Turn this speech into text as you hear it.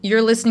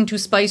You're listening to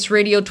Spice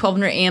Radio,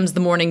 1200 AM's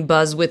The Morning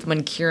Buzz with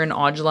Mankiran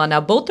Aujla. Now,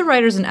 both the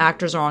writers and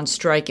actors are on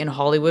strike in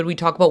Hollywood. We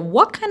talk about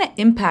what kind of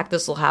impact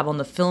this will have on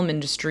the film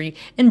industry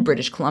in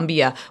British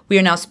Columbia. We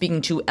are now speaking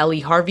to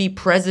Ellie Harvie,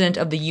 president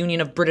of the Union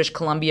of British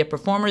Columbia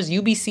Performers,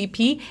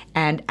 UBCP,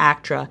 and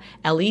ACTRA.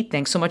 Ellie,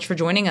 thanks so much for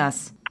joining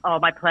us. Oh,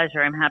 my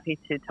pleasure. I'm happy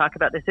to talk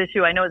about this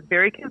issue. I know it's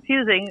very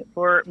confusing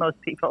for most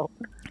people.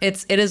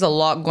 It is a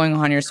lot going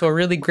on here, so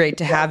really great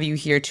to have you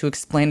here to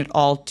explain it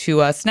all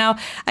to us. Now,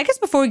 I guess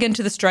before we get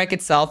into the strike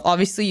itself,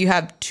 obviously you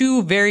have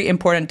two very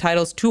important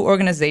titles, two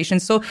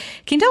organizations. So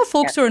can you tell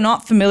folks who are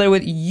not familiar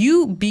with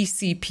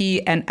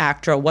UBCP and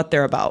ACTRA what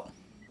they're about?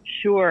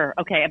 Sure.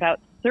 Okay. About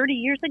 30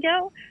 years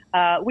ago,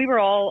 we were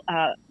all,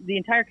 the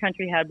entire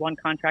country had one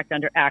contract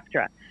under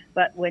ACTRA.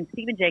 But when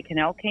Stephen J.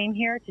 Cannell came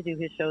here to do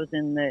his shows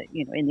in the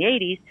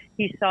 80s,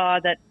 he saw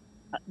that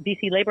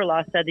BC labor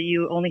law said that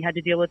you only had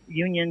to deal with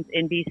unions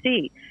in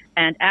BC.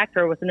 And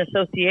ACTRA was an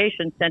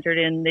association centered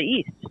in the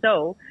East.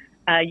 So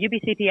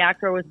UBCP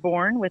ACTRA was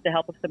born with the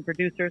help of some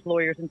producers,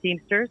 lawyers, and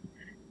Teamsters,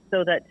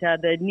 so that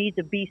the needs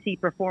of BC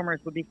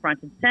performers would be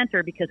front and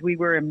center because we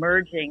were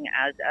emerging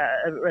as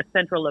a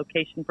central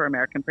location for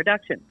American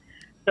production.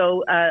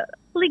 So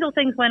legal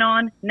things went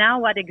on.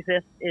 Now what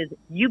exists is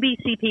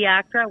UBCP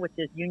ACTRA, which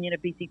is Union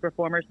of BC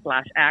Performers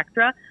 /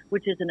 ACTRA,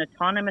 which is an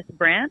autonomous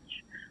branch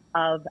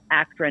of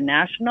ACTRA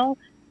National.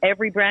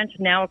 Every branch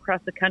now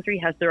across the country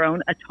has their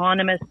own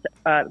autonomous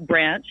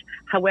branch.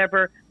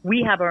 However,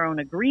 we have our own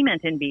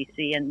agreement in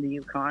BC and the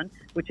Yukon,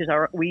 which is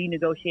we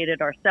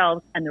negotiated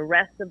ourselves, and the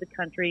rest of the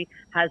country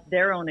has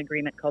their own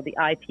agreement called the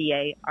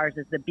IPA. Ours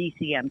is the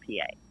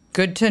BCMPA.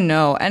 Good to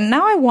know. And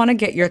now I want to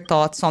get your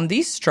thoughts on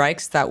these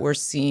strikes that we're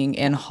seeing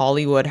in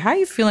Hollywood. How are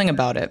you feeling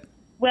about it?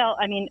 Well,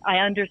 I mean, I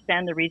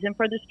understand the reason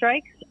for the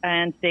strikes,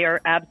 and they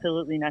are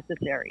absolutely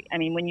necessary. I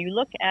mean, when you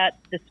look at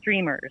the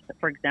streamers,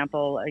 for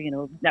example,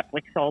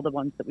 Netflix, all the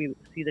ones that we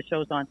see the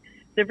shows on,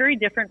 they're very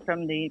different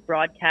from the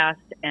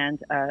broadcast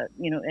and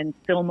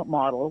film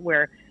model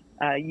where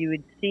you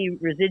would see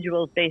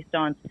residuals based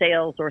on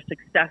sales or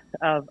success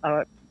of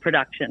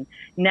production.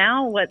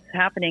 Now what's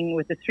happening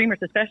with the streamers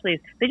especially is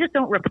they just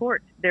don't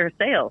report their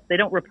sales. They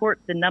don't report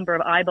the number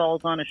of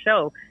eyeballs on a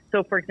show.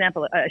 So for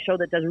example, a show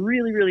that does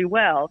really, really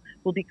well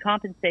will be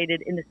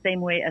compensated in the same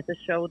way as a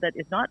show that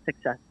is not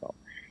successful.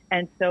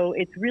 And so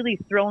it's really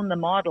thrown the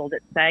model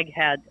that SAG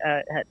had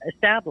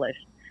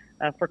established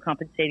for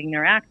compensating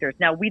their actors.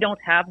 Now, we don't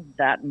have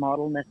that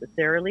model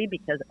necessarily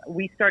because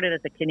we started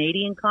as a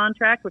Canadian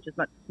contract, which is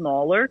much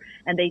smaller,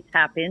 and they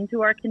tap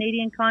into our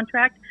Canadian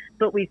contract.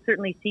 But we've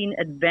certainly seen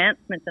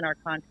advancements in our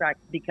contract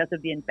because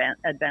of the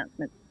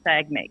advancements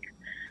SAG makes.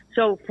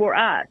 So for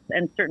us,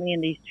 and certainly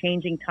in these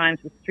changing times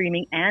with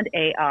streaming and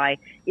AI,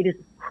 it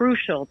is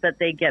crucial that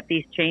they get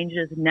these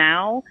changes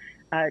now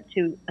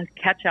to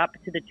catch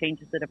up to the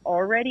changes that have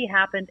already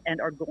happened and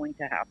are going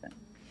to happen.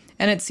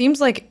 And it seems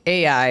like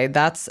AI,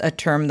 that's a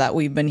term that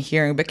we've been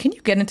hearing, but can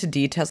you get into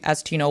details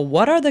as to,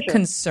 what are the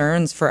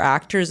concerns for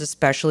actors,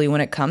 especially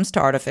when it comes to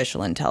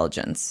artificial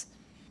intelligence?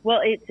 Well,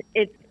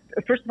 it's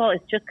first of all,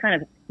 it's just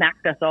kind of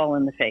smacked us all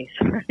in the face,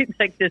 right?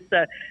 Like this,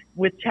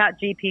 with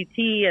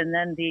ChatGPT and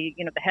then the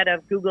head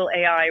of Google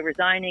AI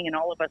resigning and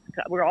all of us,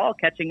 we're all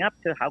catching up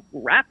to how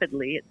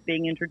rapidly it's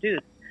being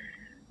introduced.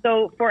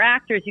 So for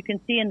actors, you can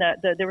see in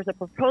there was a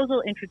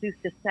proposal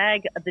introduced to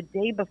SAG the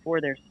day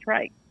before their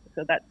strike.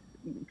 So that's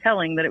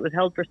telling that it was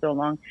held for so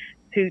long,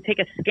 to take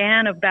a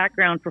scan of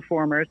background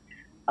performers,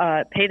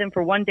 pay them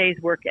for one day's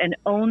work, and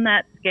own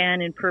that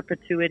scan in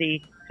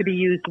perpetuity to be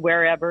used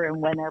wherever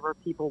and whenever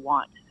people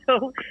want.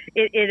 So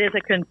it is a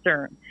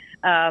concern.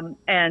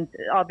 And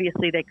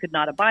obviously they could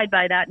not abide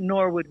by that,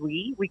 nor would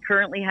we. We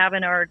currently have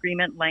in our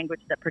agreement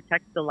language that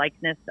protects the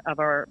likeness of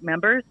our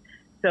members.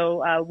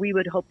 So we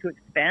would hope to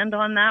expand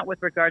on that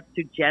with regards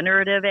to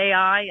generative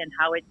AI and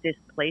how it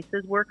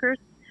displaces workers.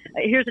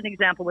 Here's an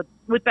example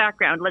with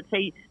background. Let's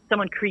say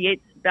someone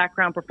creates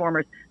background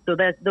performers, so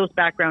that those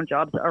background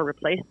jobs are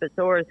replaced, but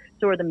so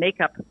are the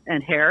makeup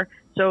and hair.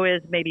 So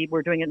is maybe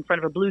we're doing it in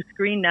front of a blue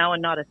screen now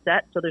and not a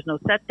set. So there's no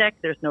set deck,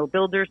 there's no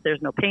builders,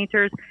 there's no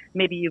painters.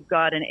 Maybe you've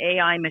got an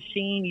AI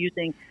machine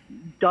using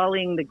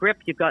dollying the grip.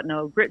 You've got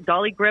no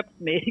dolly grip.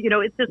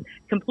 It's just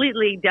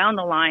completely down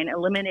the line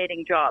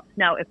eliminating jobs.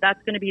 Now, if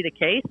that's going to be the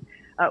case,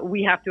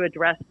 we have to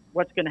address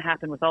what's going to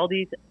happen with all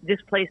these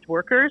displaced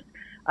workers.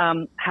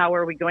 How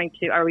are we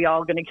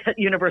all going to get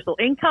universal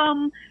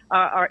income?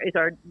 Is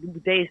our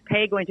day's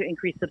pay going to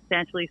increase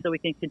substantially so we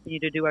can continue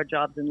to do our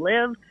jobs and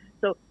live?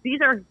 So these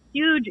are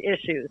huge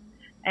issues.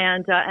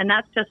 And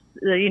that's just,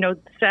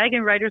 SAG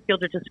and Writers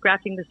Guild are just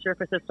scratching the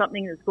surface of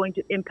something that's going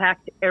to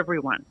impact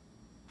everyone.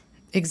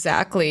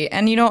 Exactly.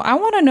 And, I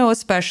want to know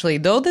especially,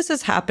 though this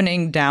is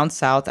happening down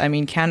south,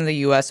 Canada,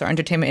 US, our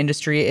entertainment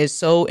industry is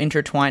so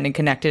intertwined and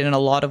connected in a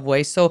lot of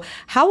ways. So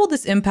how will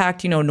this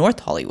impact,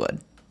 North Hollywood?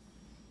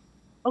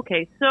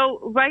 Okay, so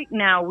right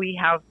now we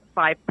have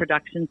 5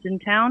 productions in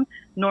town.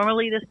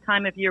 Normally this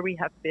time of year we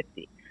have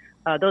 50.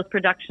 Those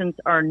productions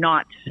are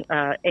not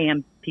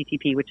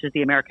AMPTP, which is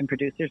the American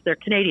producers. They're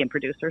Canadian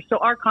producers. So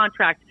our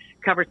contract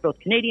covers both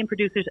Canadian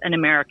producers and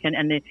American.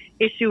 And the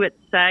issue at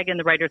SAG and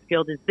the Writers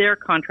Guild is their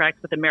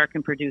contracts with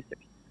American producers.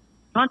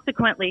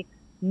 Consequently,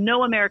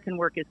 no American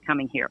work is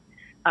coming here.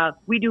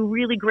 We do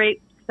really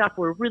great stuff.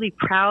 We're really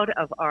proud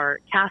of our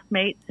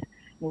castmates.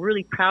 We're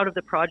really proud of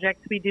the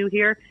projects we do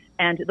here.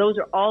 And those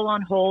are all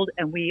on hold.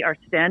 And we are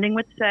standing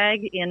with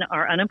SAG in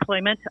our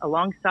unemployment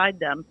alongside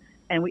them.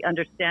 And we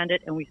understand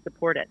it and we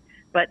support it.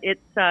 But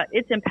it's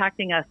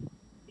impacting us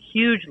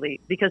hugely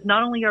because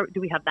not only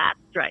do we have that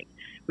strike,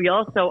 we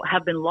also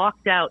have been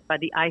locked out by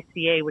the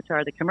ICA, which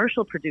are the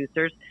commercial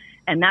producers,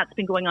 and that's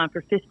been going on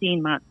for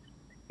 15 months.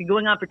 It's been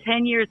going on for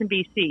 10 years in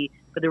BC,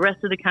 but the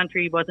rest of the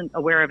country wasn't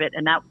aware of it,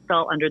 and that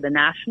fell under the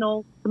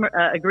national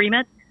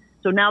agreement.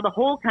 So now the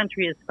whole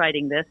country is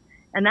fighting this,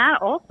 and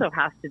that also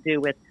has to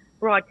do with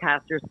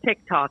broadcasters,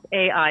 TikTok,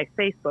 AI,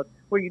 Facebook,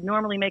 where you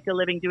normally make a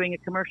living doing a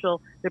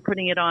commercial, they're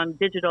putting it on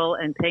digital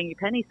and paying you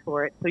pennies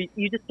for it. So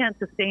you just can't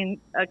sustain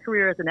a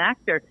career as an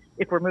actor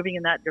if we're moving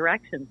in that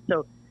direction.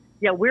 So,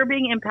 yeah, we're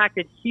being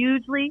impacted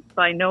hugely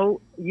by no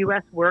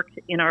U.S. work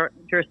in our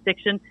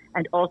jurisdiction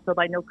and also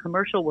by no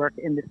commercial work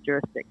in this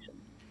jurisdiction.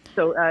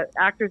 So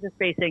actors are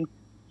facing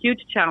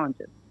huge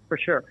challenges, for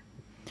sure.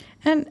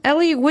 And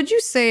Ellie, would you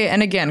say,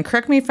 and again,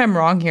 correct me if I'm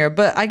wrong here,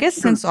 but I guess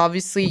since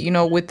obviously,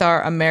 with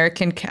our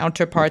American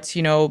counterparts,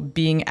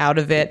 being out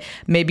of it,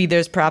 maybe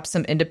there's perhaps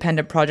some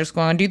independent projects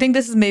going on. Do you think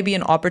this is maybe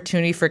an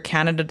opportunity for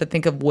Canada to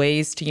think of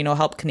ways to,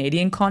 help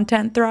Canadian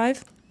content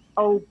thrive?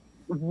 Oh,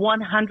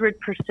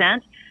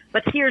 100%.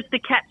 But here's the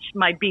catch,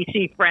 my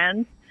BC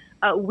friends.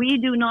 We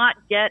do not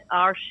get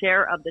our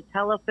share of the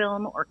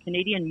Telefilm or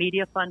Canadian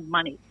Media Fund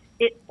money.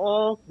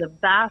 The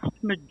vast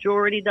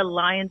majority, the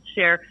lion's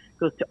share,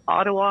 goes to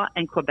Ottawa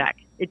and Quebec.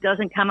 It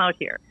doesn't come out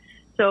here.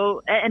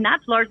 So, and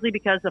that's largely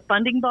because the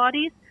funding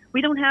bodies,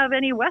 we don't have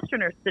any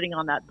Westerners sitting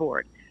on that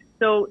board.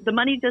 So the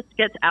money just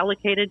gets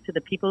allocated to the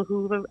people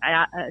who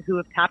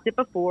have tapped it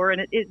before,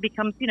 and it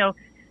becomes,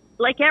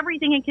 like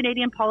everything in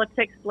Canadian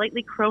politics,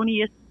 slightly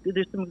cronyist.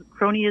 There's some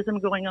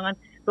cronyism going on,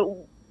 but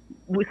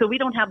so we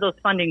don't have those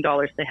funding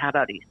dollars they have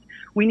out east.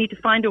 We need to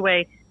find a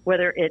way,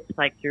 whether it's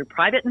like through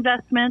private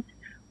investment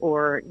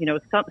or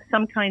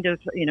some kind of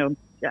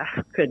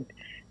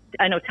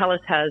I know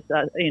TELUS has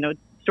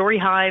Story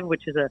Hive,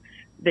 which is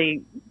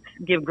they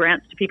give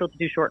grants to people to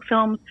do short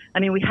films. I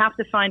mean, we have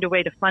to find a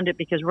way to fund it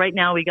because right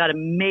now we got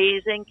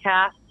amazing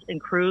casts and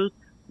crews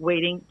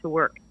waiting to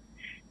work.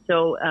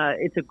 So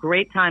it's a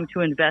great time to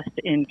invest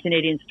in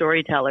Canadian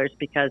storytellers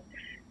because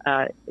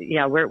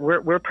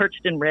we're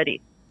perched and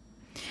ready.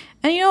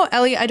 And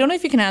Ellie, I don't know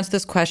if you can answer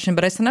this question,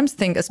 but I sometimes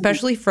think,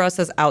 especially for us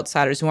as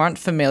outsiders who aren't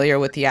familiar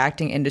with the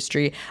acting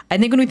industry, I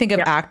think when we think of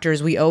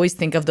actors, we always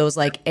think of those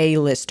like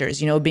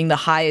A-listers, being the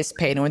highest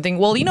paid. And we think,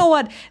 well, you know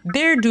what?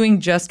 They're doing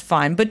just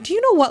fine. But do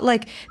you know what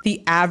like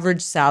the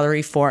average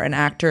salary for an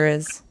actor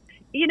is?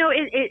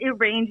 It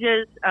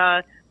ranges.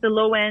 The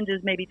low end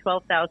is maybe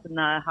 $12,000.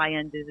 The high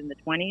end is in the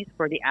 20s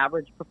for the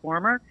average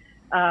performer.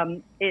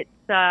 And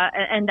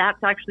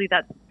that's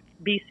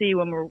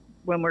BC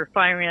when we're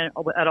firing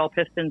at all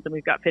pistons and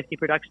we've got 50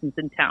 productions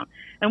in town.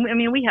 And I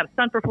mean, we have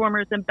stunt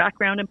performers and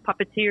background and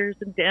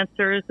puppeteers and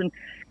dancers and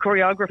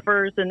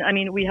choreographers. And I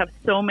mean, we have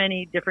so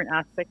many different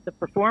aspects of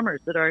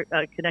performers that are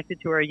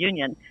connected to our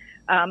union.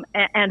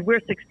 And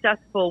we're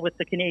successful with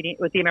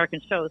the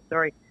American shows,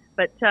 sorry.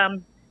 But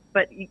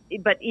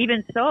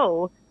even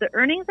so, the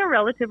earnings are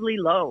relatively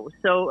low.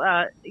 So,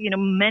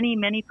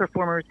 many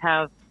performers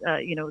have,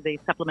 they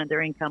supplement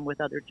their income with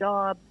other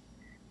jobs.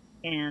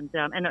 And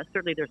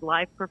certainly there's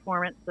live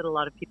performance that a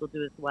lot of people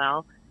do as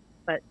well.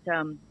 But,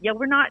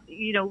 we're not,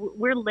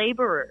 we're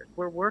laborers,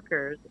 we're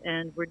workers,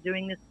 and we're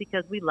doing this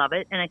because we love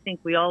it. And I think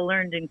we all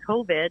learned in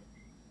COVID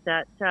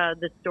that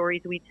the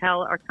stories we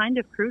tell are kind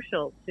of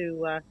crucial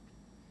to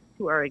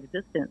our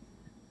existence.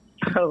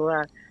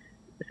 So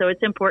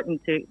it's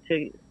important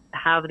to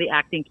have the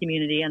acting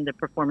community and the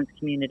performance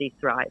community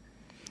thrive.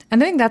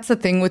 And I think that's the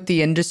thing with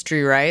the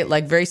industry, right?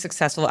 Like very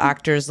successful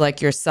actors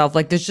like yourself,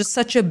 like there's just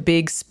such a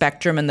big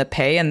spectrum in the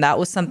pay. And that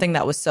was something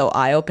that was so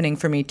eye-opening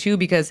for me too,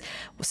 because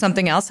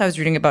something else I was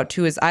reading about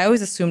too is I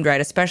always assumed,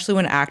 right, especially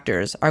when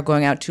actors are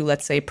going out to,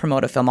 let's say,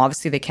 promote a film.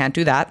 Obviously, they can't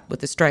do that with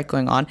the strike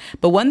going on.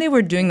 But when they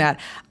were doing that,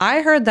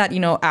 I heard that,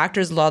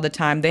 actors a lot of the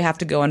time, they have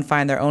to go and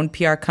find their own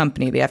PR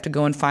company. They have to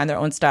go and find their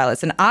own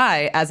stylist. And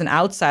I, as an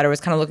outsider,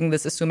 was kind of looking at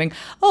this assuming,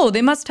 oh,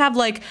 they must have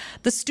like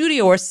the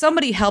studio or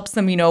somebody helps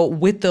them,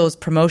 with those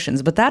promotions.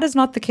 But that is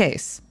not the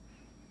case.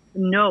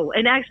 No.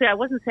 And actually, I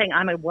wasn't saying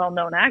I'm a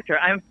well-known actor.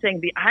 I'm saying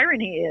the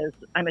irony is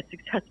I'm a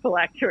successful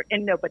actor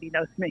and nobody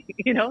knows me.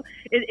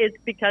 It's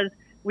because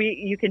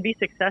you can be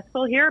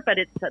successful here, but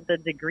it's the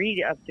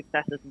degree of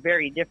success is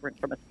very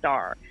different from a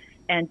star.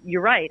 And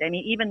you're right. I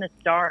mean, even the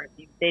stars,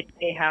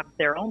 they have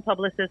their own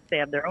publicists. They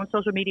have their own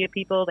social media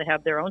people. They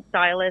have their own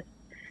stylists.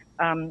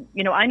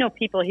 I know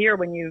people here,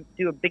 when you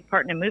do a big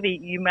part in a movie,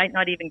 you might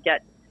not even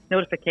get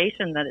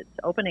notification that it's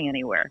opening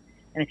anywhere.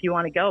 And if you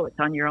want to go, it's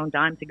on your own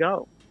dime to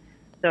go.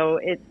 So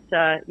it's,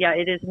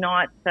 it is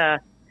not,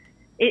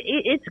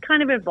 it's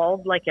kind of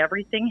evolved like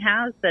everything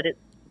has, that it's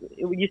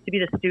it used to be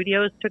the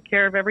studios took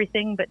care of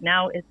everything, but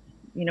now it's,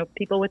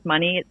 people with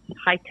money, it's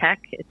high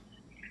tech, it's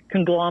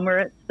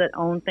conglomerates that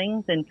own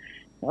things. And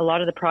a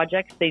lot of the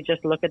projects, they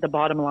just look at the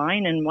bottom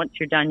line, and once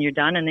you're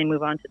done, and they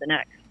move on to the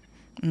next.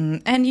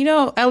 And,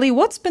 Ellie,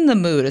 what's been the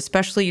mood,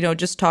 especially,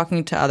 just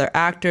talking to other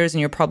actors, and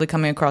you're probably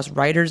coming across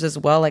writers as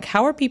well. Like,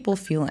 how are people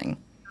feeling?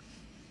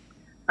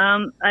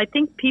 I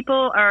think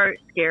people are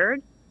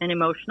scared and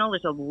emotional.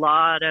 There's a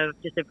lot of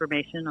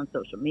disinformation on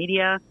social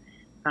media.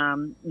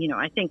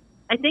 I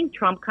think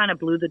Trump kind of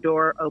blew the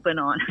door open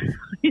on,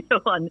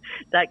 on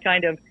that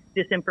kind of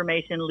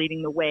disinformation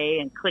leading the way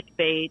and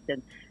clickbait.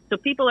 And so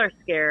people are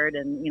scared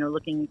and,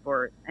 looking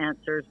for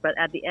answers. But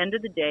at the end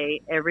of the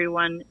day,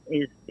 everyone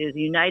is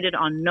united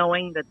on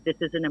knowing that this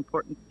is an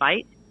important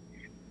fight.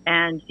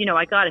 And,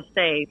 I got to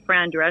say,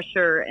 Fran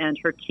Drescher and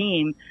her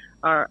team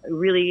are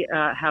really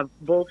have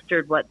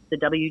bolstered what the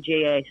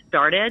WGA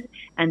started,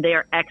 and they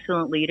are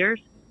excellent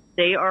leaders.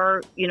 They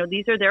are,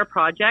 these are their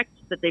projects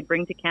that they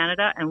bring to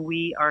Canada, and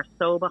we are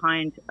so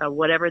behind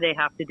whatever they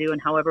have to do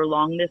and however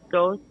long this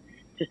goes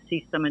to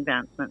see some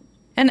advancements.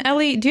 And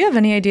Ellie, do you have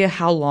any idea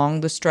how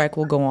long the strike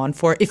will go on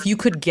for? If you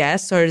could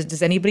guess, or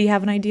does anybody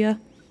have an idea?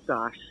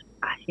 Gosh,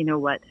 you know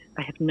what?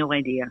 I have no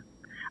idea.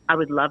 I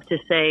would love to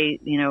say,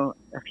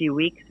 a few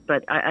weeks,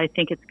 but I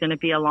think it's going to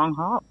be a long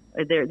haul.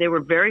 They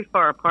were very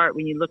far apart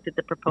when you looked at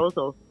the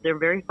proposals. They're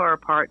very far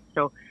apart.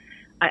 So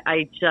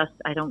I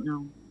don't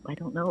know. I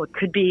don't know. It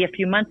could be a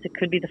few months. It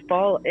could be the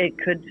fall. It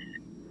could,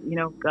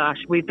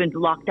 we've been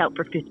locked out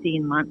for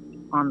 15 months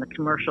on the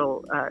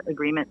commercial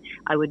agreement.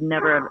 I would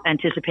never have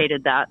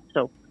anticipated that.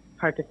 So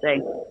hard to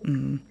say.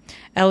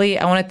 Ellie,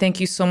 I want to thank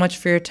you so much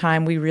for your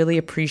time. We really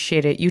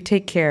appreciate it. You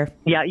take care.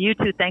 Yeah, you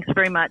too. Thanks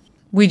very much.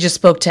 We just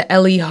spoke to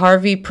Ellie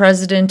Harvie,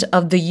 president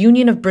of the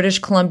Union of British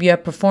Columbia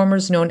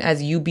Performers, known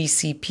as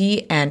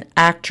UBCP, and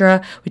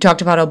ACTRA. We talked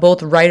about how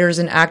both writers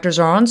and actors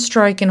are on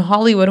strike in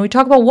Hollywood, and we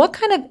talked about what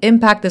kind of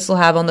impact this will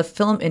have on the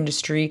film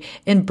industry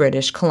in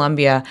British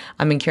Columbia.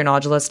 I'm Kieran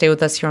Aujala. Stay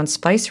with us here on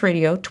Spice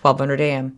Radio, 1200 AM.